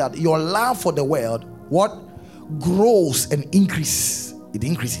I'm saying that your love for the world, what? Grows and increases. It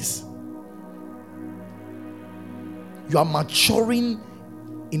increases. You are maturing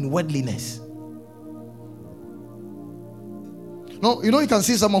in worldliness. No, you can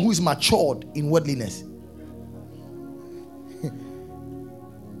see someone who is matured in worldliness.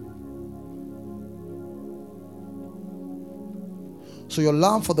 So your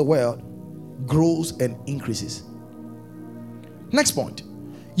love for the world grows and increases. Next point.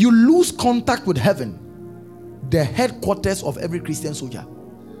 You lose contact with heaven, the headquarters of every Christian soldier.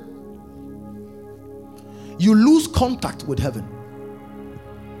 You lose contact with heaven.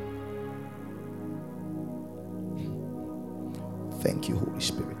 Thank you, Holy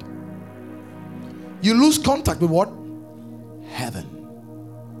Spirit. You lose contact with what? Heaven.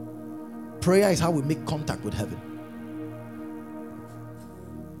 Prayer is how we make contact with heaven.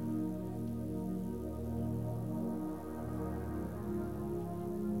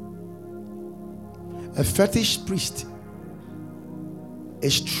 A fetish priest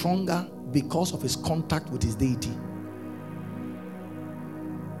is stronger because of his contact with his deity.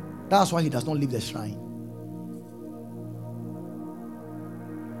 That's why he does not leave the shrine.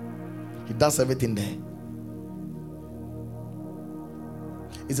 He does everything there.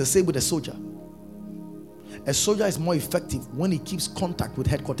 It's the same with a soldier. A soldier is more effective when he keeps contact with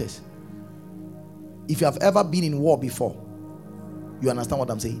headquarters. If you have ever been in war before, you understand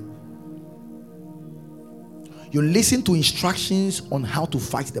what I'm saying. You listen to instructions on how to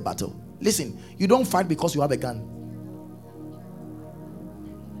fight the battle. Listen, you don't fight because you have a gun.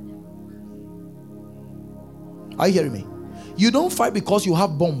 Are you hearing me? You don't fight because you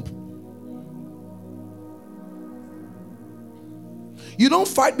have bomb. You don't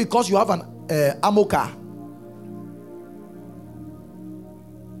fight because you have an ammo car.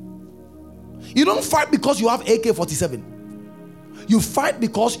 You don't fight because you have AK-47. You fight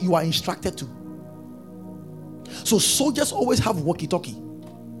because you are instructed to. So soldiers always have walkie-talkie.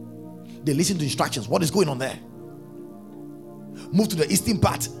 They listen to instructions. What is going on there? Move to the eastern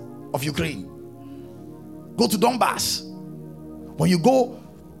part of Ukraine. Go to Donbass. When you go,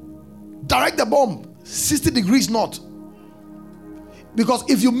 direct the bomb 60 degrees north. Because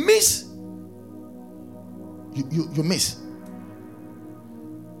if you miss, you miss.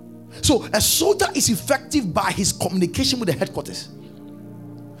 So a soldier is effective by his communication with the headquarters.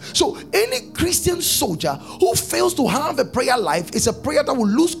 So any Christian soldier who fails to have a prayer life is a prayer that will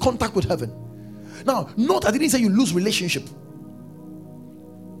lose contact with heaven. Now, note I didn't say you lose relationship.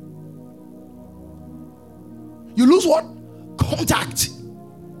 You lose what? Contact.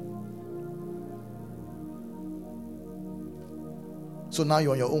 So now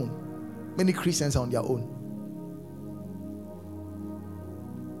you're on your own. Many Christians are on their own.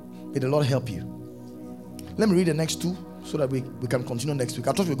 May the Lord help you. Let me read the next two so that we can continue next week.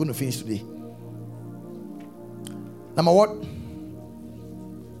 I thought we were going to finish today. Number what?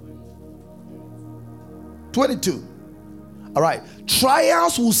 22. All right.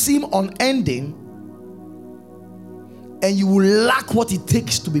 Trials will seem unending, and you will lack what it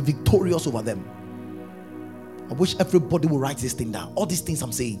takes to be victorious over them. I wish everybody will write this thing down. All these things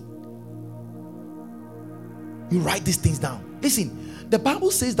I'm saying. You write these things down. Listen, the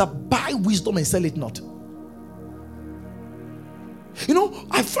Bible says that buy wisdom and sell it not. You know,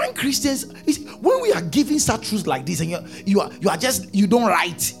 I find Christians, when we are giving such truths like this, and you don't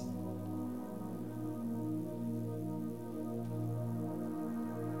write.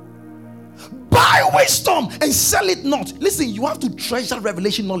 Buy wisdom and sell it not. Listen, you have to treasure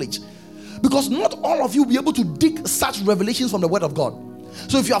revelation knowledge, because not all of you will be able to dig such revelations from the word of God.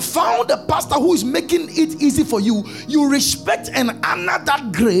 So if you have found a pastor who is making it easy for you, you respect and honor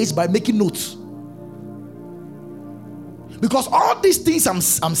that grace by making notes. Because all these things I'm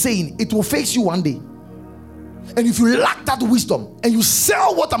saying, it will face you one day. And if you lack that wisdom and you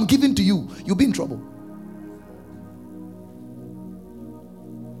sell what I'm giving to you, you'll be in trouble.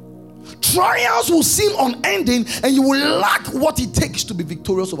 Trials will seem unending and you will lack what it takes to be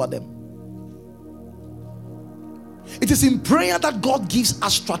victorious over them. It is in prayer that God gives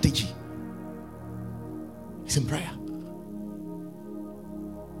us strategy. It's in prayer.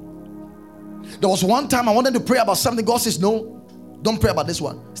 There was one time I wanted to pray about something. God says, no, don't pray about this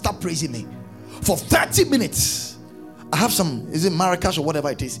one. Start praising me. For 30 minutes, I have some, is it Marrakesh or whatever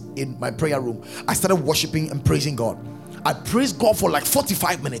it is, in my prayer room. I started worshiping and praising God. I praised God for like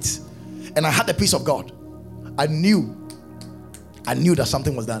 45 minutes. And I had the peace of God. I knew that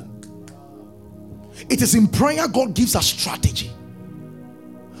something was done. It is in prayer God gives us strategy.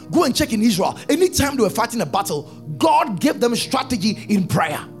 Go and check in Israel. Anytime they were fighting a battle, God gave them strategy in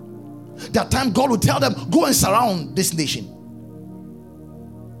prayer. That time God would tell them, go and surround this nation.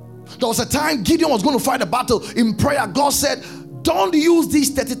 There was a time Gideon was going to fight a battle. In prayer, God said, don't use these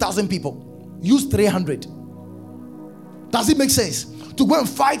 30,000 people. Use 300. Does it make sense? To go and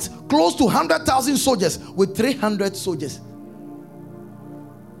fight close to 100,000 soldiers with 300 soldiers.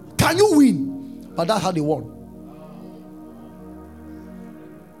 Can you win? But that's how they won.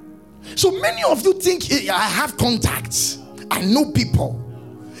 So many of you think, I have contacts, I know people,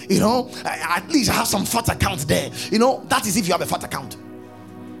 at least I have some fat account there. That is if you have a fat account.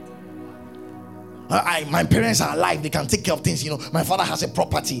 My parents are alive, they can take care of things. My father has a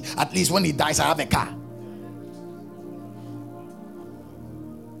property, at least when he dies I have a car.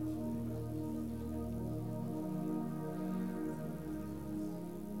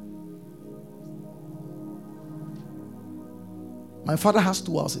 My father has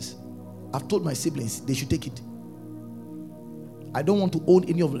 2 houses. I've told my siblings they should take it. I don't want to own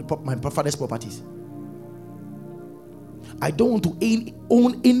any of my father's properties. I don't want to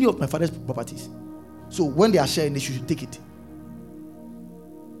own any of my father's properties. So when they are sharing, they should take it.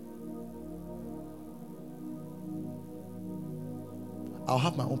 I'll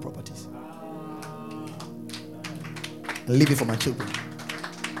have my own properties and leave it for my children.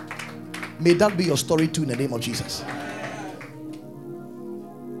 May that be your story too, in the name of Jesus.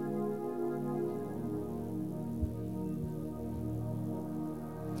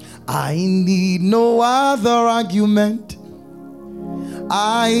 I need no other argument.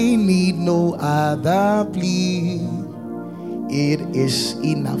 I need no other plea. It is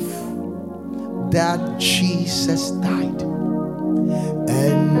enough that Jesus died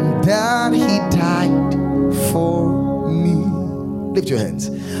and that he died for me. Lift your hands.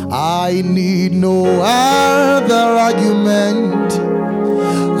 I need no other argument.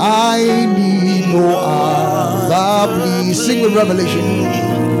 I need no other plea. Sing with revelation.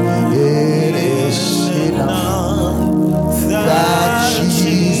 It is enough that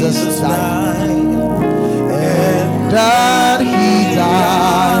Jesus died